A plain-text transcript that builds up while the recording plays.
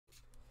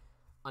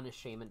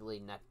unashamedly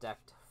net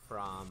decked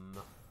from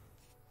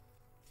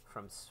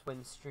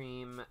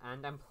Swimstrim,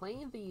 and I'm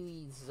playing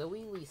the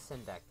Zoe Lee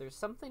Sin deck. There's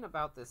something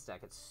about this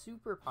deck, it's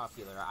super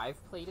popular.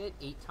 I've played it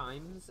 8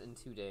 times in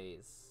 2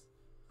 days.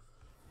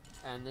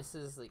 And this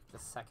is like the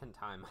second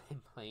time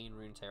I'm playing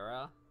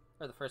Runeterra,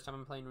 or the first time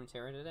I'm playing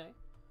Runeterra today.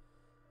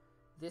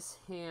 This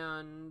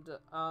hand,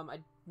 I'm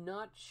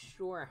not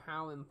sure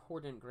how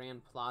important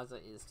Grand Plaza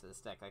is to this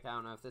deck. Like, I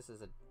don't know if this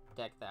is a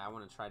deck that I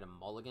want to try to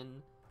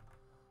mulligan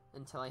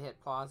until I hit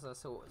Plaza.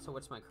 So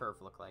what's my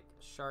curve look like?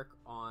 Shark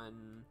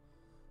on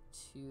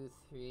 2,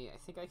 3. I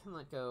think I can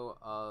let go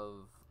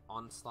of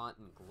Onslaught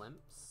and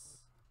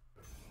Glimpse.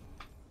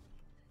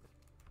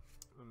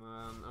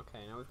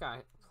 Okay, now we've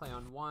got play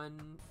on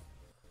 1.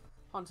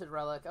 Haunted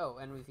Relic. Oh,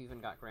 and we've even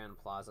got Grand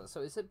Plaza.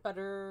 So is it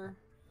better...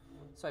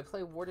 So I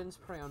play Warden's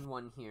Prey on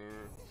 1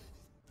 here.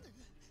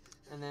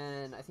 And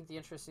then I think the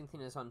interesting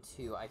thing is on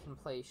 2. I can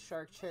play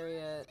Shark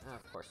Chariot.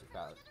 Of course, we've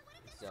got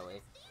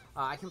Zoe.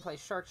 I can play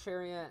Shark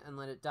Chariot and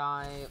let it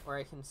die, or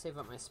I can save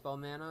up my spell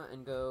mana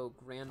and go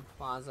Grand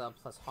Plaza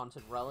plus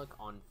Haunted Relic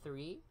on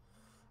 3.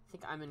 I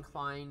think I'm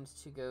inclined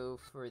to go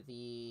for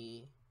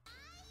the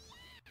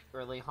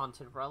early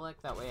Haunted Relic.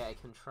 That way I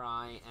can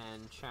try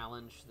and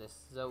challenge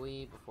this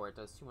Zoe before it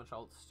does too much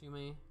ults to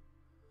me.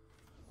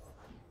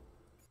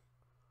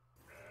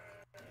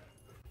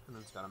 And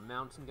then it's got a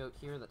Mountain Goat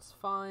here, that's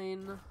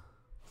fine.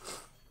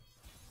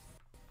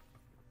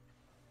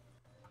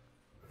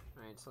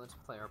 Alright, so let's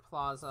play our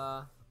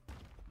Plaza.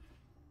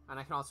 And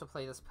I can also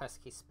play this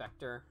Pesky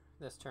Spectre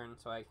this turn,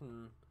 so I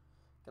can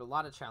get a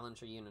lot of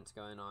Challenger units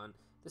going on.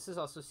 This is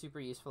also super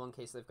useful in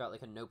case they've got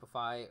like a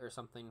Nopify or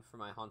something for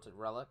my Haunted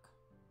Relic.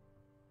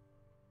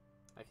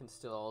 I can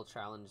still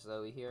challenge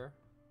Zoe here.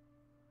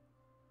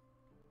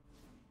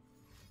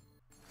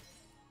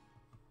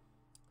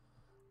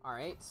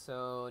 Alright,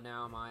 so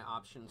now my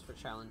options for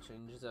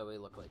challenging Zoe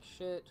look like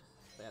shit.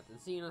 They have the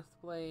Zenith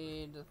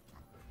Blade.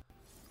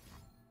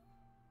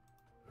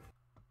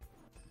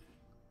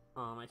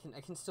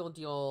 I can still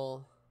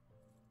deal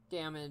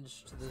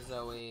damage to the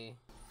Zoe.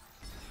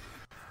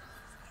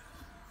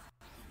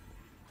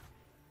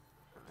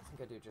 I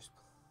think I do just...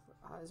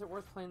 is it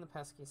worth playing the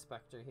Pesky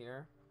Spectre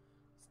here?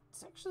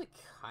 It's actually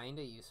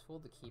kinda useful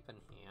to keep in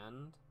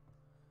hand.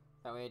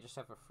 That way I just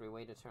have a free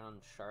way to turn on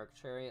Shark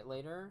Chariot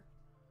later.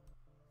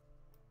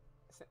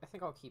 I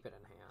think I'll keep it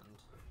in hand.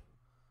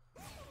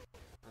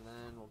 And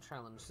then we'll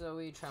challenge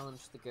Zoe,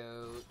 challenge the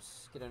goat,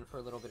 get in for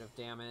a little bit of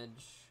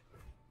damage.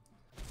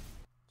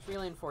 It's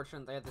really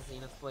unfortunate they had the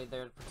Zenith Blade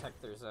there to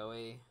protect their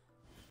Zoe.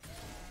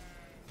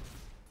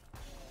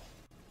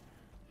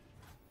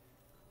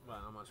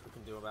 But not much we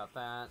can do about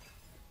that.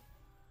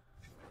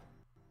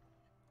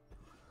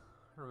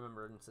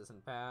 Remembrance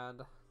isn't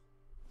bad.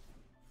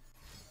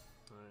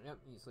 Alright, yep,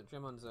 use the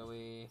gem on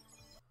Zoe.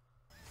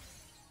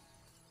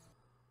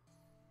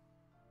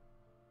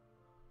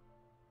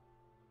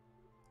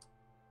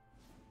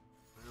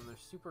 Another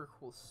super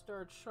cool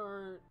start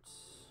chart.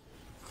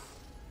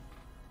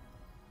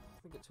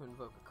 We get to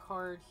invoke a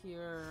card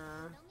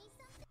here.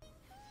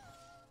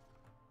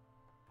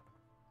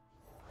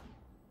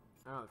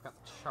 Oh, we've got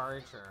the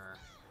Charger.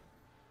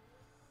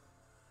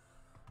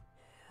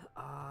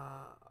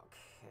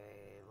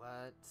 Okay,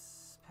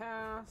 let's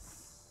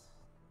pass.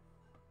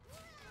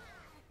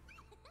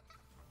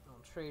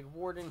 I'll trade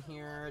Warden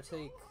here.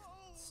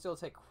 Still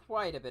take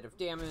quite a bit of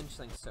damage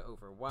thanks to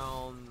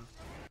Overwhelm.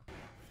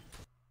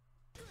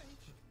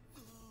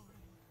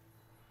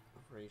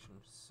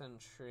 Operation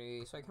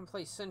Sentry. So I can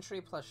play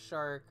Sentry plus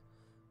Shark.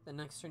 The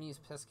next turn use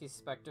Pesky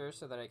Spectre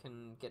so that I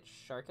can get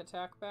Shark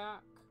attack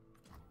back.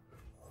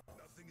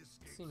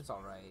 Seems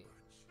alright.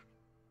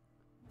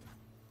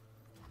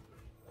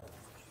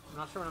 I'm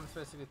not sure when I'm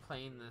supposed to be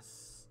playing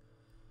this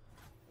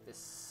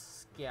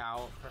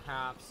Scout.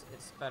 Perhaps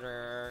it's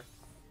better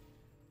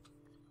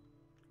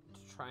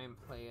to try and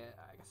play it.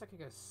 I guess I could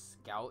go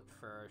Scout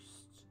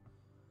first.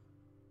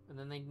 And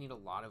then they'd need a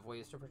lot of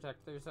ways to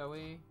protect their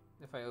Zoe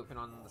if I open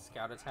on the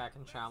Scout attack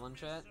and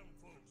challenge it.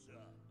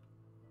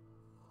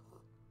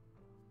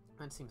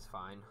 That seems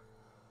fine.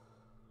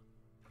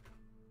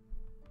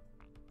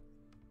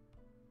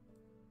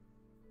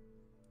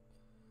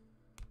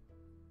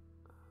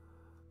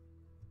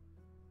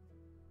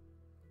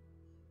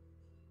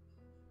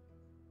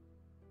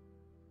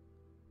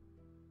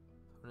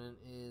 Opponent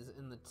is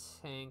in the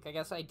tank. I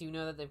guess I do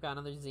know that they've got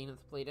another Zenith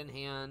Blade in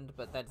hand,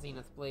 but that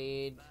Zenith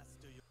Blade...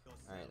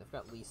 Alright, they've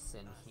got Lee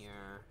Sin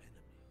here.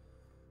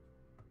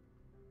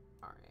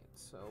 Alright,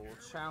 so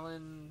we'll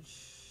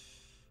challenge...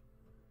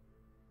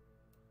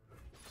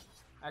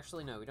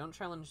 Actually, no, we don't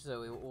challenge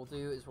Zoe. What we'll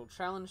do is we'll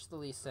challenge the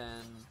Lee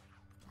Sin,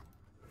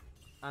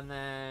 and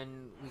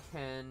then we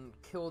can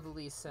kill the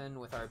Lee Sin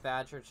with our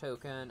Badger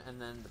token,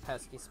 and then the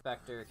Pesky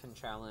Spectre can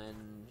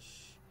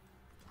challenge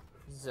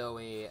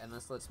Zoe, and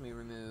this lets me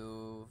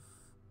remove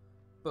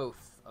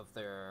both of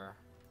their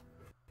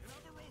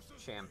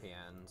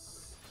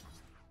champions.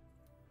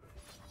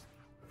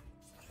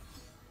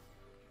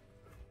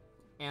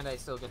 And I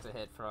still get to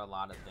hit for a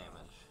lot of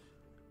damage.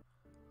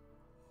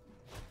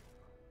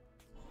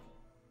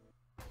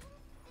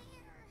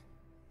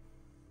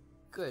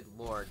 good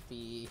lord,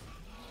 the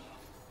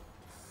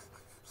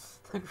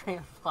the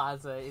Grand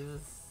Plaza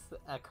is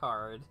a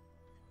card.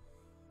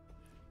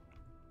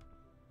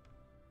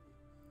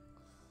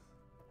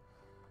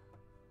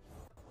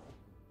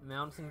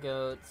 Mountain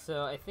Goat,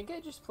 so I think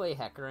I just play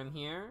Hecarim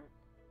here,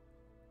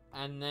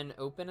 and then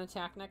open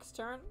attack next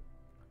turn.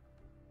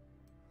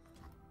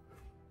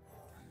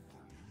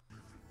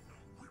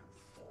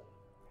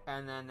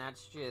 And then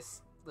that's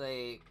just,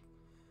 like,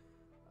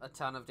 a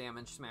ton of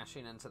damage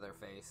smashing into their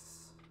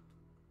face.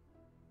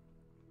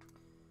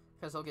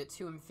 Because I'll get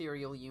 2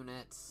 Ethereal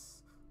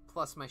units,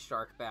 plus my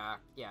Shark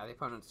back. Yeah, the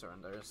opponent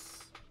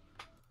surrenders.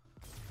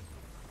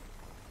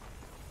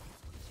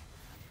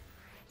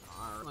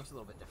 Looks a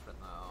little bit different,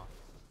 though.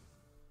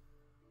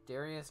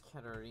 Darius,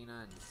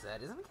 Katarina, and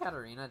Zed. Isn't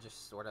Katarina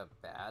just sort of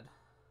bad?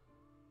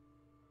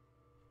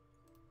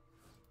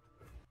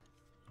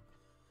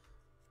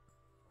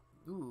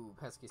 Ooh,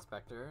 Pesky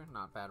Spectre.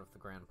 Not bad with the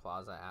Grand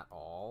Plaza at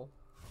all.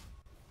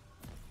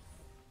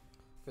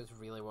 Goes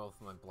really well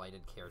with my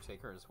Blighted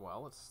Caretaker as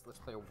well. Let's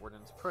play a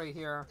Warden's Prey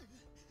here.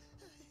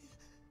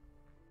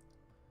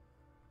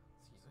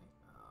 Excuse me.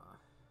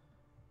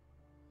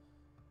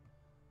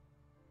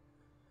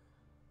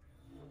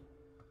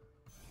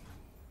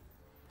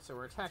 So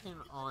we're attacking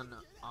on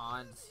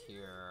odds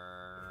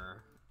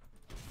here.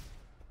 I'm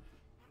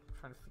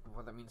trying to think of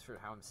what that means for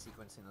how I'm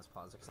sequencing this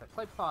Plaza. Because I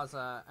play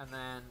Plaza, and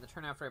then the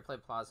turn after I play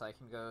Plaza, I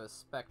can go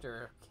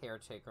Spectre,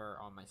 Caretaker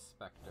on my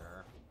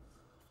Spectre.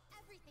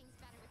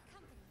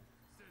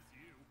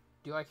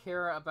 Do I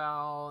care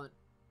about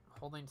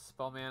holding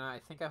spell mana? I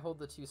think I hold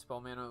the 2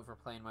 spell mana over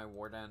playing my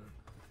Warden,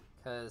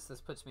 because this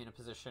puts me in a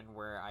position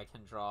where I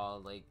can draw,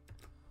 like,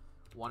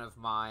 one of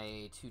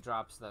my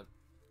 2-drops that,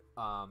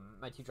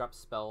 my 2-drop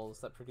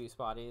spells that produce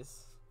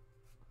bodies.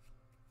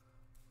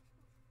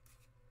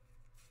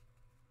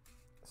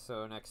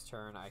 So next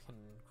turn I can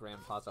Grand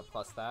Plaza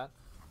plus that.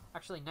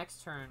 Actually,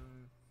 next turn,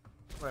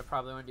 what I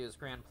probably want to do is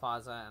Grand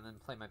Plaza and then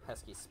play my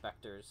Pesky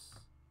Spectres.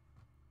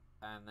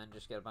 And then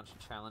just get a bunch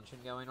of challenging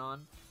going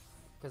on.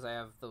 Because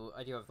I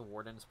do have the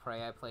Warden's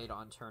Prey I played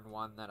on turn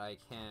 1 that I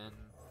can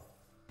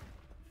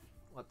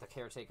let the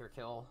Caretaker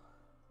kill.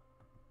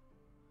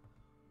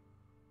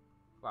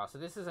 Wow, so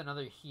this is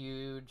another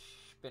huge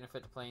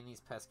benefit to playing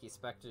these Pesky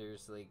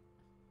Spectres. Like,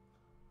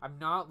 I'm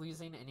not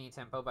losing any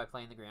tempo by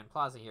playing the Grand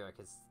Plaza here,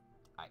 because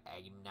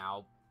I'm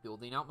now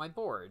building out my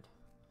board.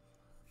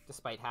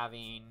 Despite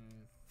having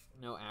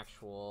no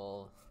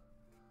actual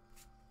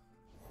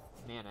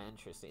mana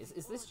interest.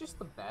 Is this just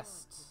the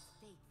best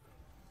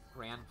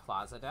Grand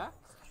Plaza deck?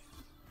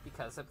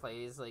 Because it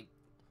plays, like,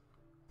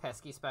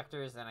 Pesky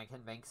Spectres, and I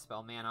can bank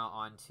spell mana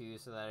onto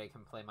so that I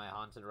can play my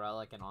Haunted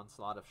Relic and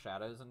Onslaught of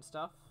Shadows and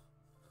stuff?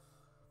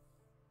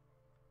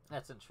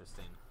 That's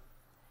interesting.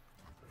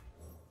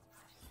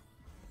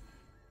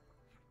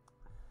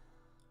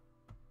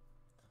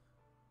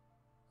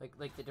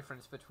 Like the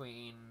difference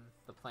between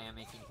the play I'm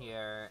making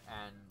here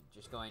and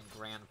just going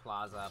Grand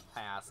Plaza,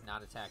 pass,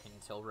 not attacking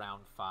until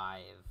round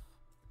 5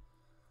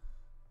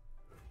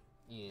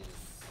 is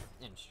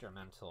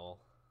instrumental.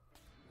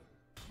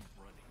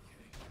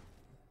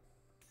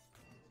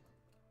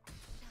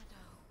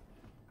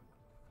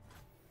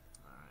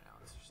 Alright, now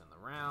let's just end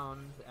the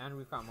round. And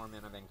we've got more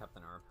mana banked up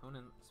than our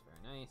opponents.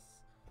 Very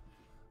nice.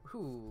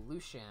 Ooh,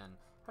 Lucian.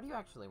 How do you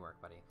actually work,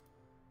 buddy?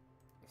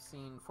 I've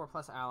seen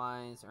 4+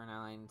 allies, earn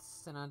ally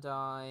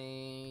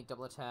Synodai,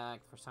 double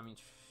attack, first time you...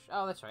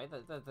 oh, that's right,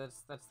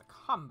 that's the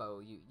combo.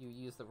 You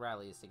use the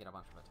rallies to get a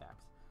bunch of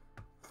attacks.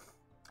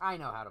 I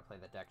know how to play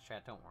the deck,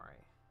 chat, don't worry.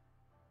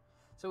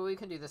 So what we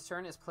can do this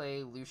turn is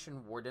play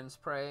Lucian Warden's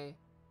Prey.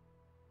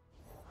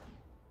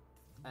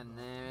 And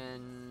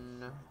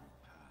then...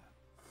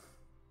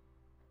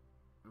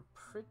 I'm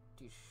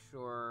pretty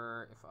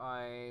sure if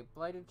I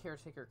Blighted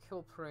Caretaker,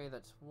 kill Prey,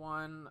 that's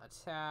 1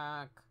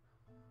 attack...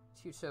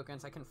 2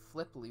 tokens. I can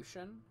flip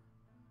Lucian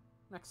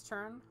next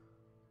turn.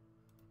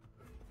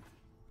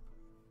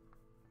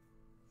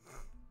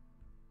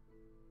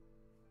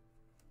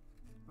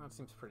 That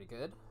seems pretty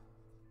good.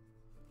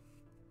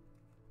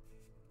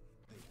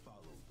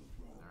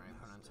 Alright,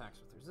 opponent attacks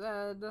with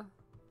their Zed.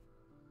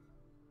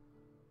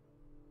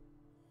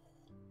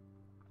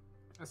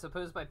 I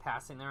suppose by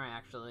passing there, I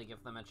actually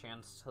give them a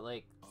chance to,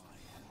 like,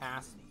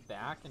 pass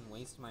back and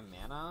waste my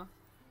mana.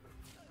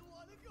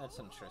 That's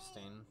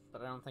interesting,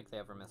 but I don't think they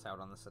ever miss out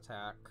on this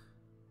attack.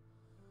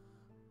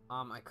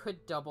 I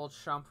could double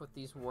chump with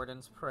these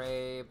Warden's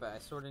Prey, but I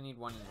sort of need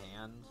one in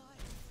hand.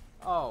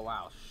 Oh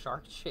wow,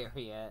 Shark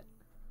Chariot.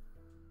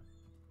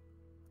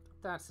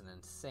 That's an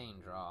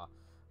insane draw.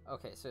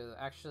 Okay, so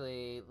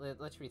actually,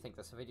 let's rethink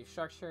this. If I do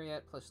Shark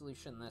Chariot plus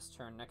Lucian this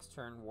turn, next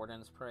turn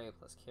Warden's Prey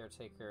plus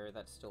Caretaker,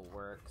 that still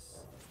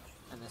works.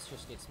 And this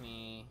just gets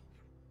me...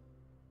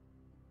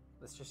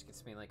 this just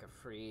gets me, like, a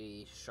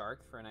free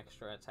Shark for an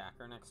extra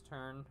attacker next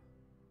turn.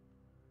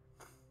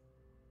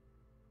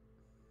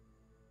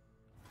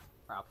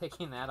 Wow,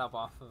 picking that up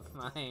off of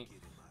my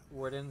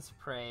Warden's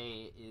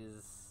Prey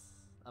is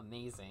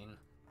amazing.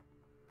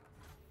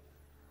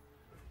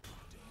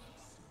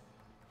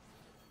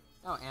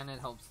 Oh, and it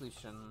helps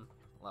Lucian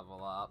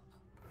level up.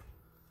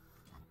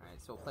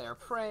 Alright, so we'll play our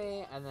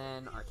Prey, and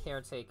then our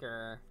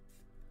Caretaker.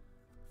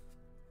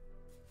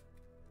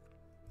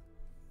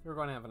 We're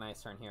going to have a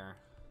nice turn here.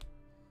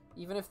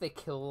 Even if they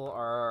kill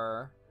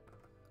our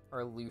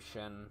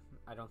Lucian,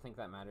 I don't think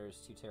that matters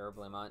too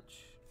terribly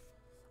much.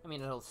 I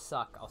mean, it'll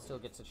suck. I'll still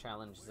get to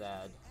challenge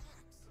Zed.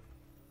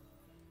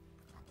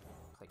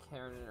 Play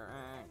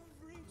Counteract.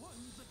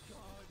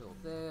 Kill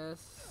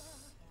this.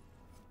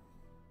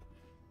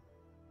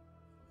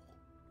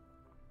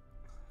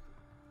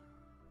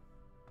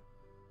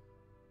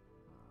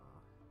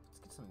 Let's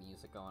get some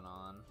music going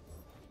on.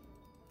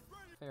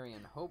 Very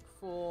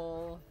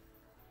unhopeful.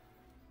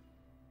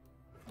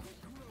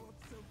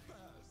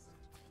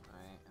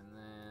 Alright, and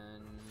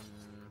then...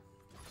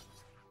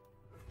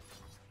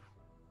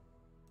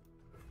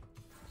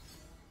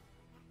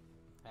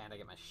 And I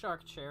get my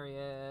Shark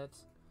Chariot.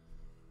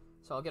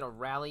 So I'll get a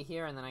Rally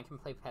here, and then I can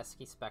play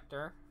Pesky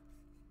Spectre.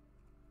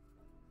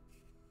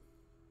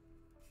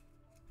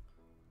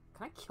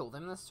 Can I kill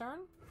them this turn?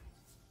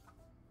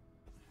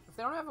 If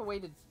they don't have a way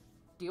to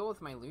deal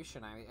with my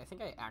Lucian, I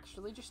think I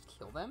actually just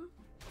kill them?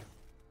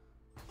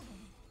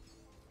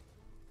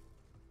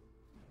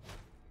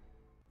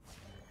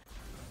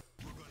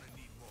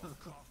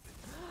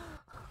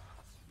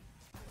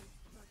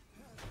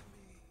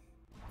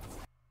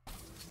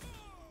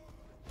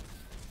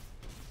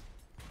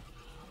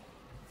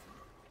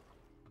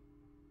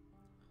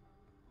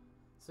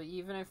 So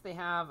even if they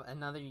have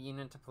another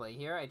unit to play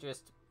here, I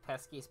just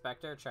Pesky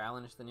Spectre,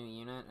 challenge the new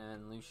unit,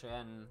 and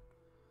Lucian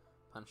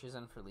punches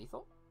in for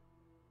lethal?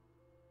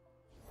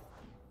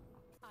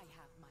 I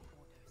have my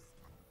orders.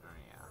 Oh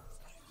yeah.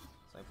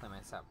 So I play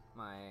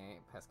my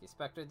Pesky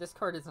Spectre. This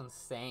card is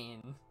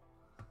insane.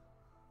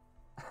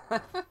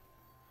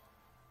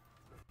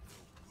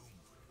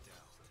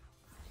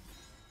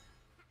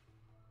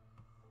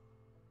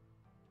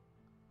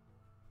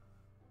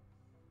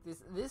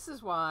 This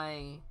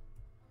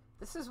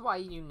is why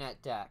you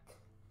net deck.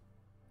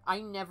 I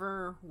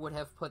never would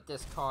have put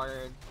this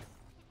card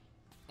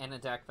in a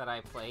deck that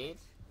I played,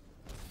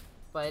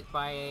 but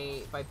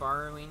by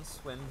borrowing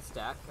Swim's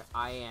deck,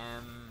 I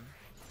am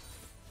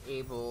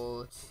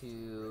able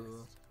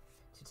to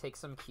take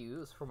some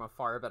cues from a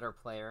far better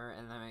player,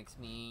 and that makes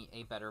me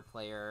a better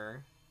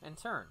player in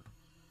turn.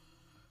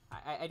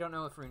 I don't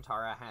know if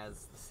Runeterra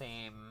has the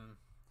same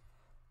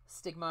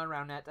stigma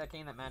around net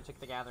decking that Magic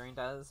the Gathering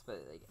does,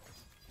 but like,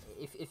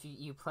 if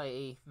you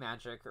play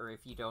Magic, or if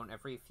you don't,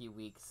 every few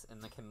weeks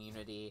in the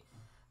community,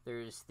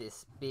 there's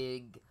this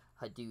big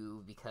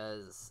hado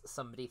because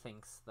somebody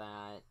thinks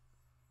that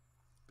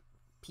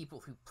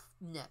people who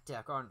net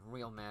deck aren't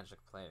real Magic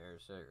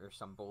players or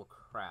some bull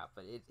crap.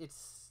 But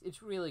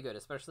it's really good,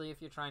 especially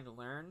if you're trying to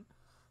learn.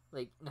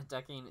 Like, net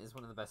decking is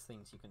one of the best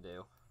things you can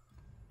do.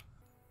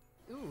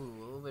 Ooh,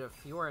 a little bit of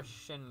Fiora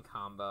Shin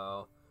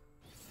combo.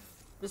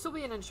 This will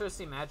be an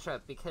interesting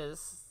matchup because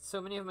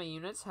so many of my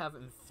units have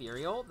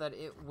Inferial that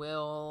it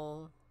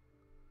will...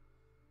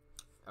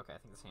 Okay, I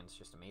think this hand's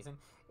just amazing.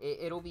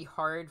 It'll be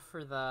hard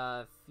for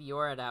the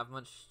Fiora to have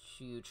much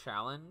to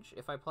challenge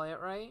if I play it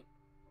right.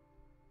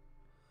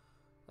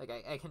 Like,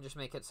 I can just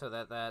make it so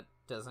that that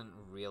doesn't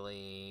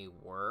really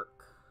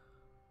work.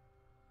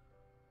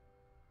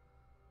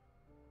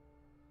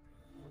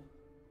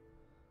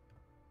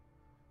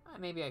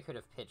 Maybe I could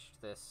have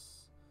pitched this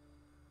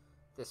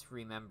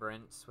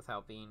Remembrance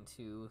without being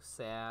too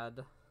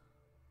sad.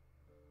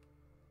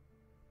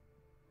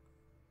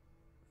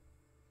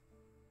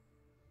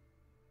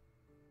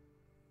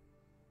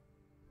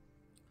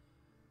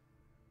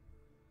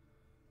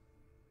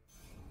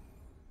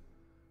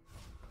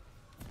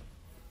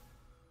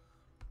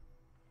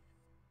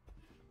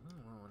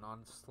 Ooh, an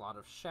onslaught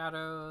of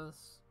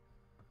shadows.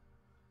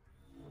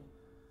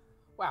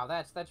 Wow,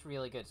 that's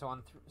really good.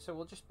 So so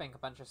we'll just bank a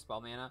bunch of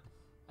spell mana.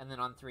 And then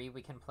on 3,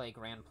 we can play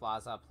Grand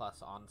Plaza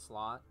plus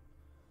Onslaught.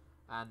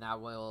 And that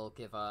will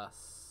give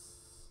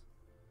us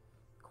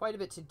quite a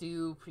bit to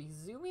do,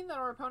 presuming that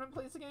our opponent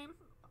plays the game.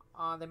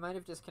 They might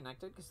have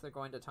disconnected because they're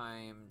going to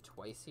time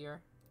twice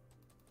here.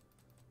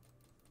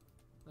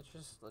 Let's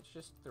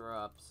just throw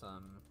up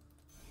some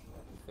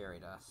fairy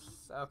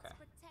dust. Okay. Alright,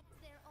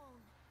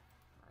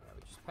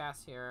 we just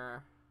pass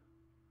here.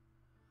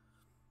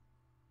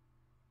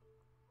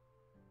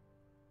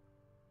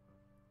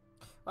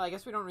 Well, I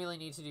guess we don't really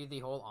need to do the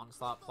whole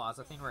Onslaught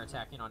Plaza thing. We're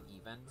attacking on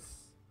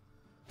evens.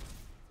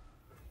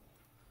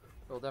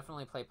 We'll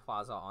definitely play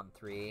Plaza on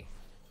 3.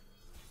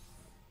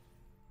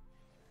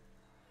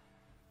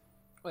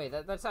 Wait,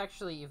 that's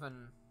actually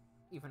even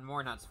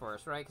more nuts for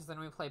us, right? Because then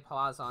we play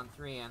Plaza on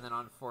 3, and then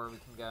on 4 we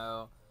can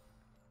go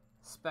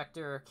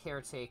Spectre,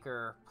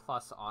 Caretaker,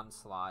 plus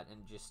Onslaught,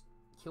 and just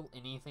kill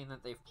anything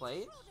that they've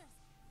played.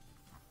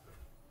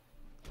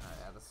 Alright,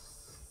 yeah, this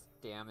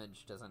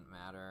damage doesn't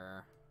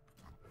matter.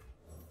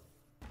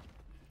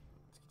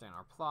 Down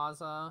our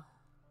Plaza.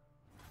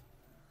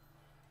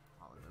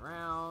 All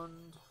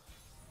around.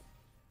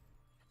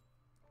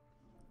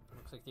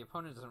 Looks like the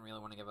opponent doesn't really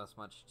want to give us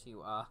much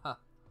to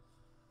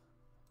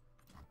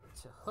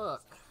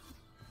hook.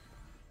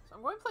 So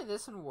I'm going to play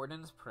this in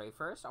Warden's Prey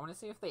first. I want to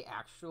see if they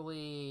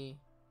actually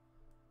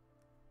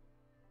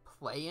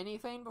play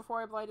anything before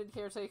I Blighted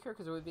Caretaker,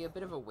 because it would be a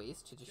bit of a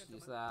waste to just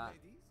use that.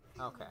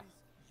 Okay.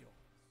 Nice.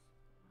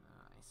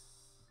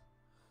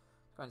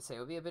 I was going to say, it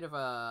would be a bit of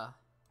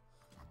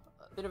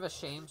a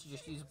shame to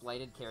just use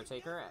Blighted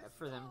Caretaker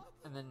for them,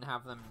 and then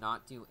have them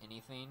not do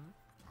anything.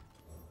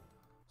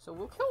 So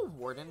we'll kill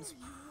Warden's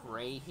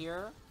Prey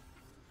here.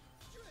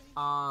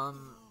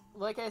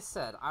 Like I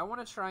said, I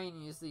want to try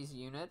and use these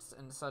units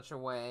in such a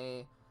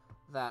way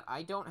that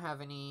I don't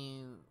have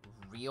any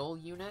real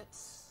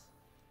units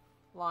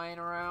lying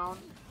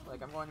around.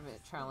 Like, I'm going to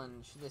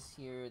challenge this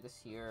here,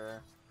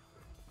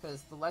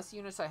 because the less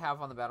units I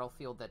have on the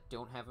battlefield that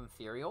don't have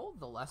Inferial,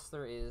 the less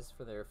there is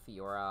for their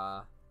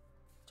Fiora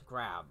to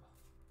grab.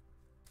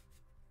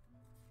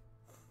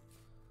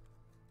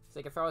 It's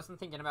like, if I wasn't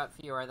thinking about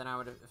Fiora, then I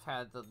would have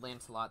had the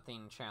Lancelot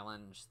thing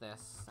challenge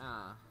this.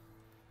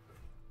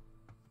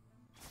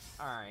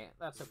 Alright,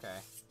 that's okay.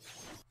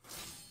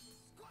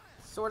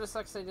 Sorta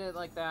sucks I did it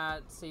like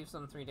that. Saves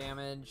them 3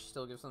 damage,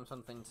 still gives them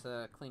something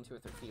to clean to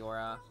with their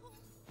Fiora.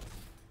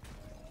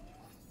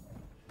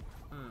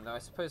 Though I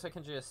suppose I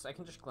can just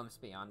glimpse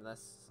beyond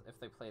this if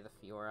they play the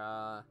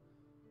Fiora.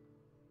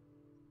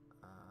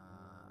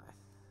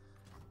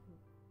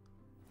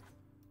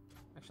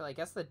 Actually, I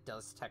guess that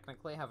does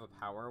technically have a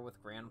power with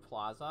Grand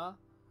Plaza.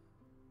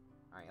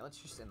 Alright, let's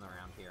just end the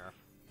round here.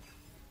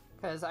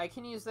 Because I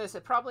can use this,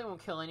 it probably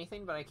won't kill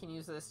anything, but I can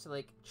use this to,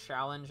 like,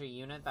 challenge a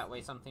unit, that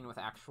way something with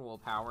actual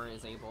power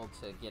is able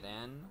to get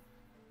in.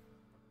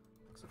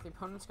 Looks like the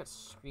opponent's got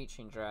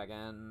Screeching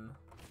Dragon.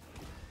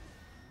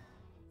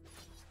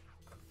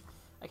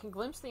 I can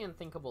glimpse the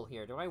Unthinkable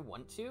here. Do I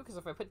want to? Because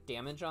if I put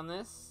damage on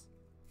this,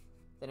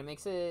 then it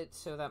makes it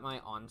so that my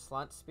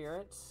Onslaught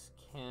Spirit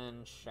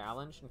can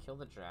challenge and kill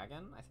the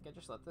dragon. I think I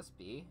just let this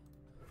be.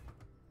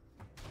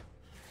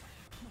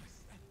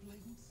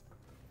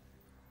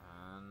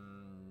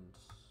 And...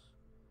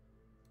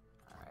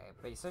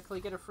 alright, basically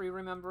get a free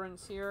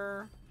Remembrance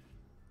here.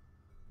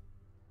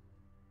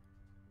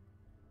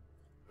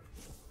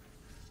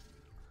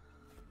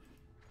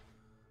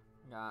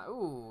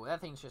 Ooh, that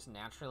thing's just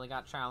naturally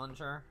got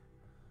Challenger.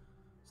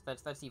 So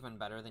that's even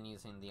better than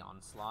using the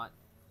Onslaught.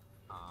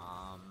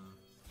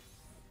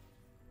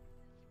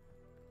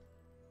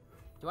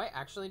 Do I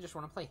actually just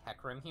want to play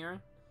Hecarim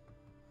here?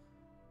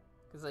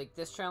 Because, like,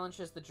 this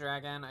challenges the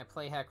dragon, I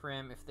play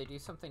Hecarim. If they do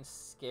something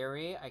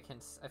scary,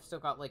 I've still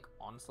got, like,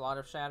 Onslaught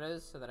of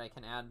Shadows, so that I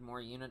can add more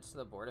units to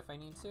the board if I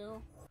need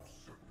to.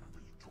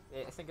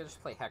 I think I'll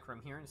just play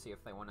Hecarim here and see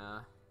if they want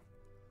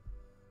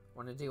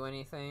to do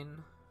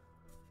anything.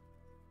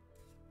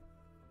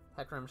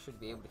 Hecarim should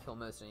be able to kill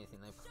most anything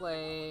they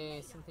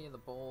play. Cynthia the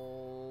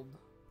Bold.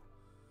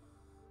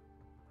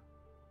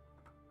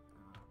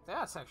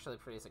 That's actually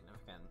pretty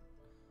significant.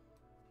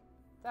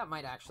 That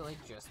might actually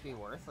just be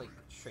worth, like,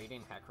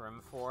 trading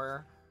Hecarim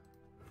for.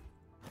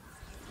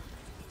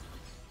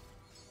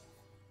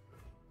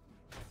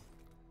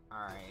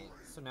 Alright,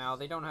 so now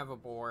they don't have a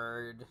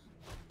board.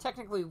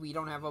 Technically, we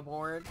don't have a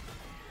board,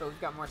 but we've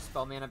got more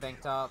spell mana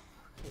banked up,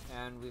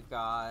 and we've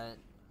got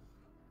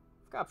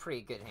a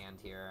pretty good hand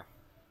here.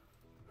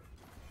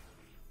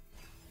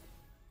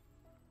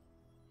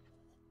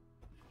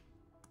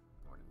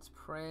 Warden's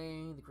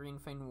Prey, the Green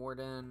Fang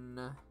Warden.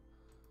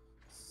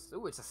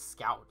 Ooh, it's a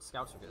Scout.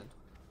 Scouts are good.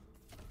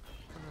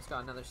 And it's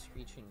got another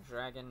Screeching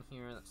Dragon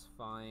here, that's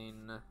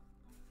fine.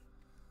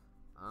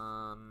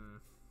 I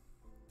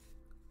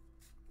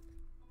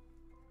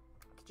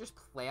could just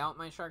play out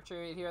my Shark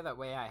Chariot here, that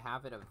way I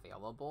have it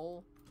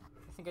available.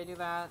 I think I do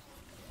that.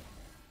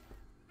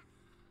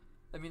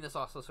 I mean, this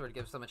also sort of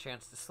gives them a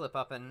chance to slip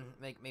up and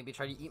maybe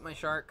try to eat my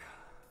Shark.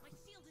 My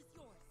shield is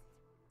yours.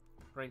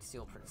 Bright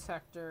Steel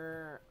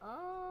Protector.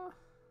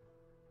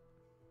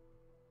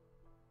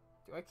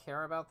 Do I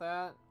care about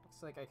that?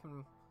 Looks like I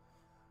can...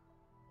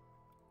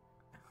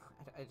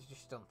 I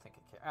just don't think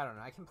I care. I don't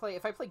know. I can play...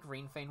 if I play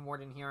Green Fang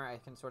Warden here, I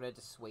can sort of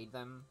dissuade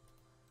them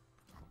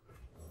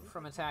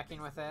from attacking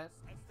with it.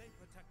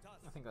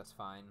 I think that's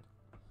fine.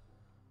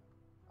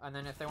 And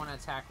then if they want to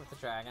attack with the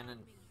dragon and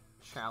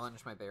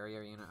challenge my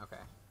barrier unit... okay.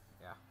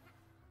 Yeah.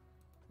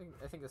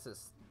 I think this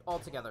is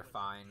altogether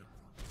fine.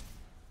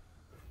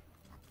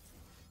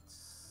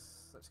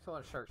 Let's kill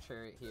our Shark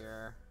Chariot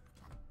here.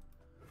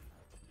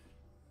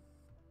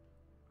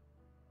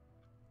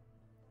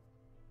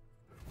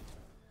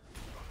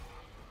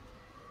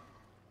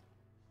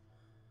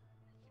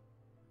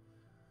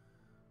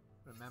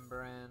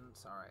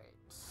 Remembrance, alright.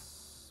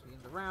 We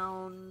end the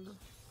round.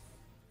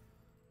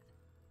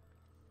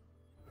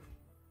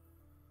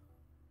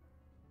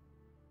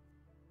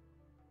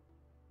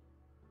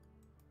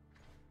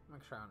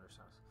 Make sure I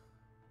understand.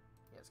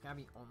 Yeah, it's gotta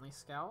be only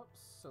scouts.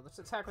 So let's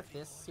attack with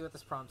this, see what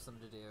this prompts them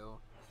to do.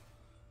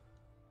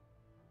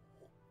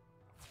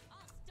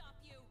 I'll stop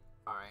you.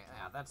 Alright,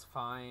 yeah, that's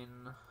fine.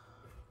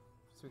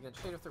 So we get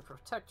Shade of the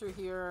Protector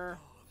here.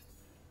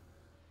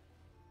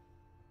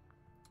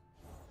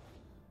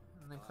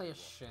 And they play a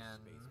Shen.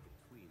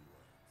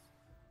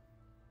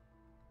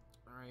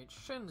 Alright, Alright,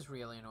 Shin's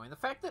really annoying. The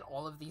fact that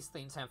all of these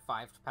things have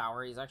 5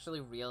 power is actually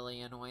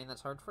really annoying.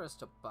 That's hard for us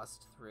to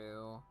bust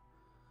through.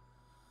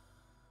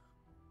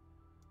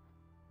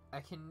 I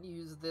can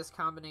use this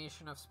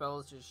combination of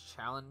spells to just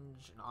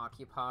challenge and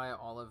occupy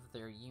all of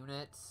their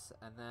units,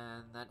 and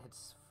then that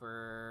hits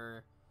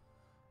for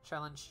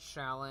challenge,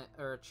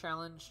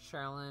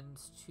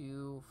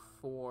 2,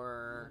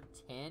 4,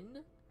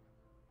 10.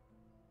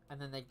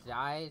 And then they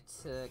die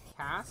to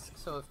cask,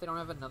 so if they don't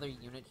have another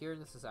unit here,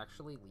 this is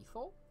actually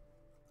lethal.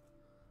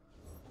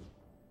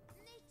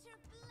 Nature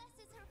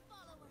blesses her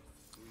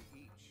followers. We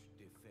each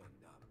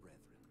defend our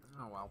brethren.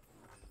 Oh well.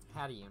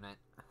 Had a unit.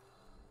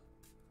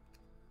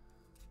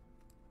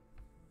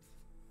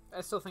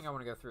 I still think I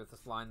want to go through with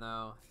this line,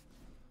 though.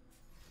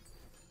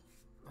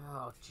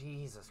 Oh,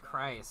 Jesus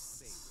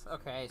Christ.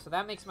 Okay, so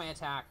that makes my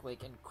attack,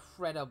 like,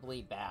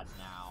 incredibly bad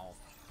now.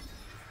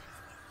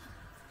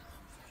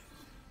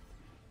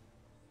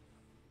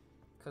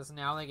 Because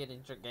now they get a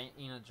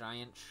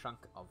giant chunk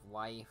of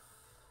life.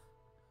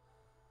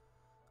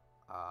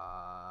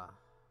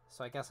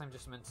 So I guess I'm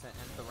just meant to end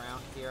the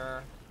round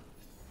here.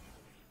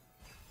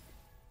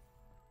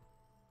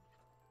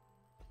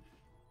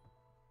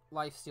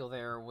 Lifesteal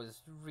there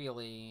was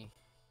really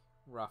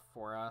rough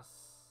for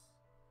us.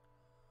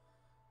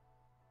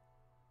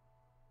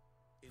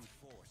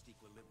 Enforced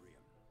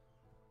equilibrium.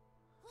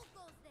 Who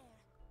goes there?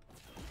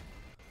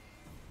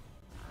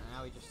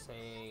 Now we just take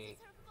Blesses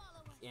her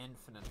followers.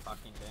 infinite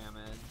fucking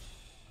damage.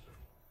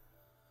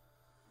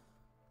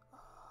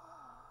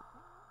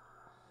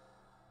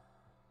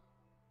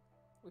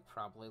 We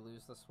probably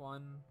lose this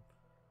one.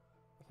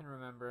 I can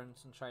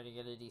remembrance and try to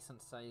get a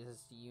decent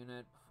sized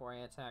unit before I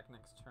attack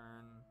next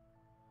turn.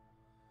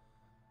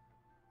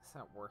 Is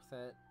that worth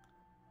it?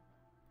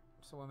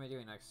 So what am I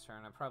doing next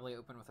turn? I probably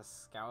open with a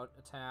scout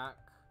attack,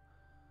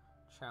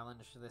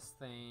 challenge this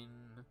thing,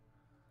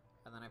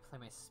 and then I play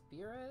my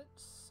spirit?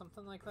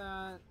 Something like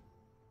that?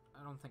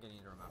 I don't think I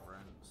need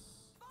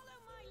remembrance. Follow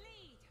my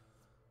lead.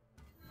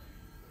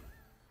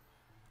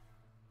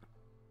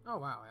 Oh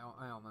wow,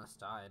 I almost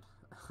died.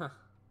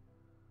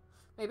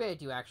 Maybe I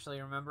do actually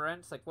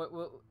remembrance. Like, what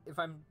if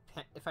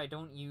I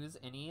don't use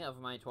any of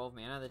my 12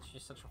 mana? That's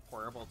just such a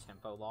horrible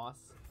tempo loss.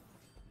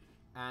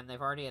 And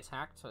they've already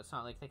attacked, so it's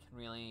not like they can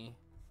really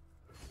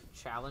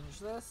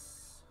challenge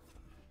this.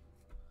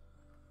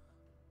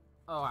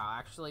 Oh wow,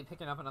 actually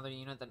picking up another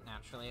unit that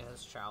naturally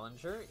has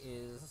Challenger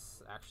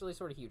is actually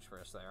sort of huge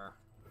for us there.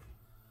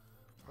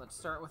 Let's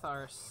start with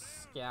our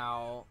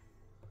Scout.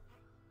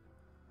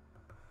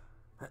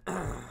 The quiet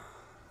of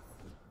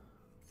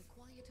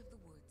the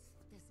woods.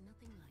 There's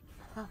nothing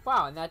like it.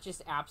 Wow, and that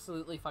just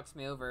absolutely fucks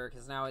me over,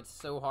 because now it's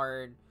so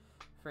hard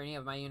for any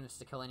of my units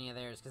to kill any of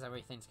theirs, because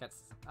everything's got...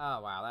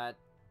 Oh, wow, that...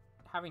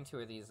 Having 2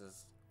 of these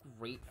is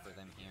great for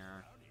them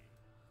here.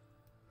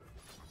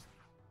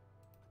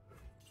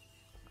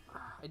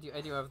 I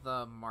do have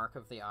the Mark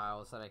of the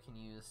Isles that I can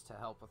use to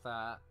help with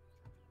that.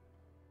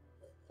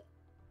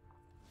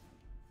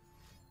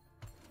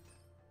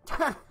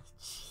 Jeez.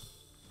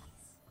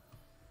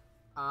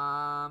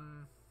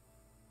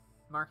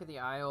 Mark of the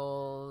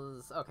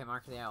Isles... Okay,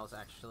 Mark of the Isles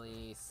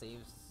actually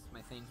saves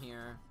my thing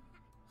here.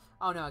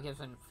 Oh no, it gives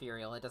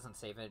Inferial. It doesn't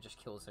save it, it just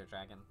kills their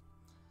dragon.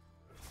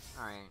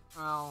 Alright,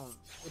 well,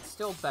 it's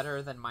still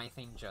better than my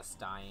thing just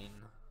dying.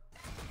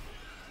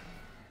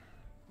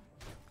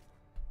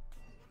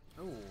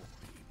 Ooh.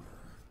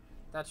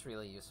 That's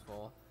really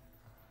useful.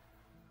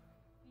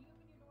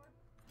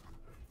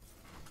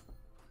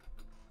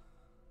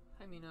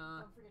 Hi,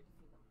 Mina. Don't forget to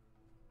feed them.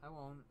 I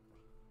won't.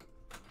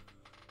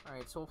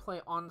 Alright, so we'll play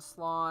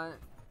Onslaught,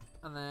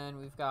 and then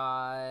we've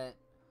got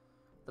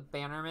the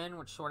Bannerman,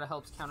 which sort of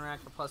helps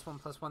counteract the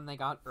 +1/+1 they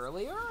got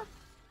earlier?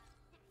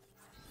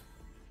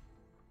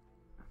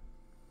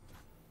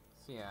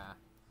 So yeah.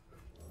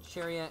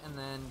 Chariot and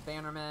then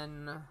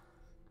Bannerman.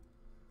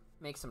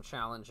 Make some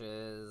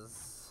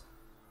challenges.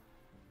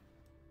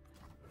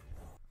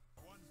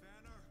 One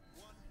banner,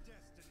 one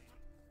destiny.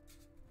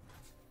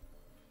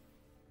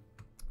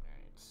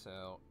 Alright,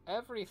 so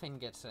everything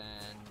gets in.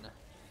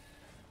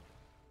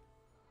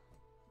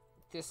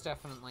 This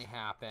definitely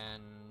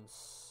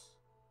happens.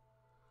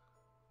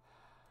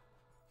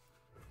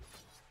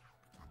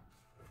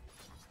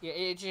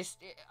 Yeah,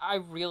 I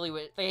really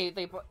would.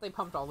 They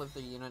pumped all of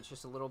their units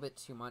just a little bit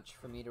too much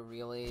for me to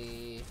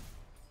really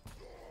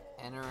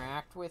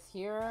interact with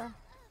here.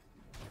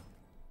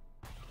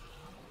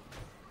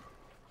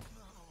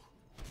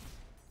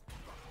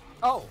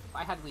 Oh,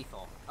 I had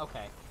lethal.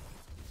 Okay.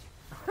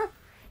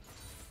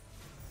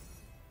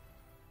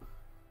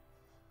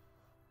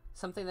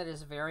 Something that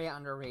is very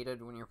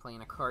underrated when you're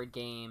playing a card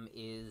game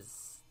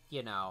is,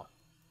 you know,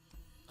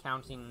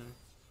 counting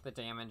the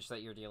damage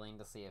that you're dealing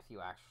to see if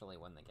you actually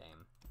win the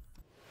game.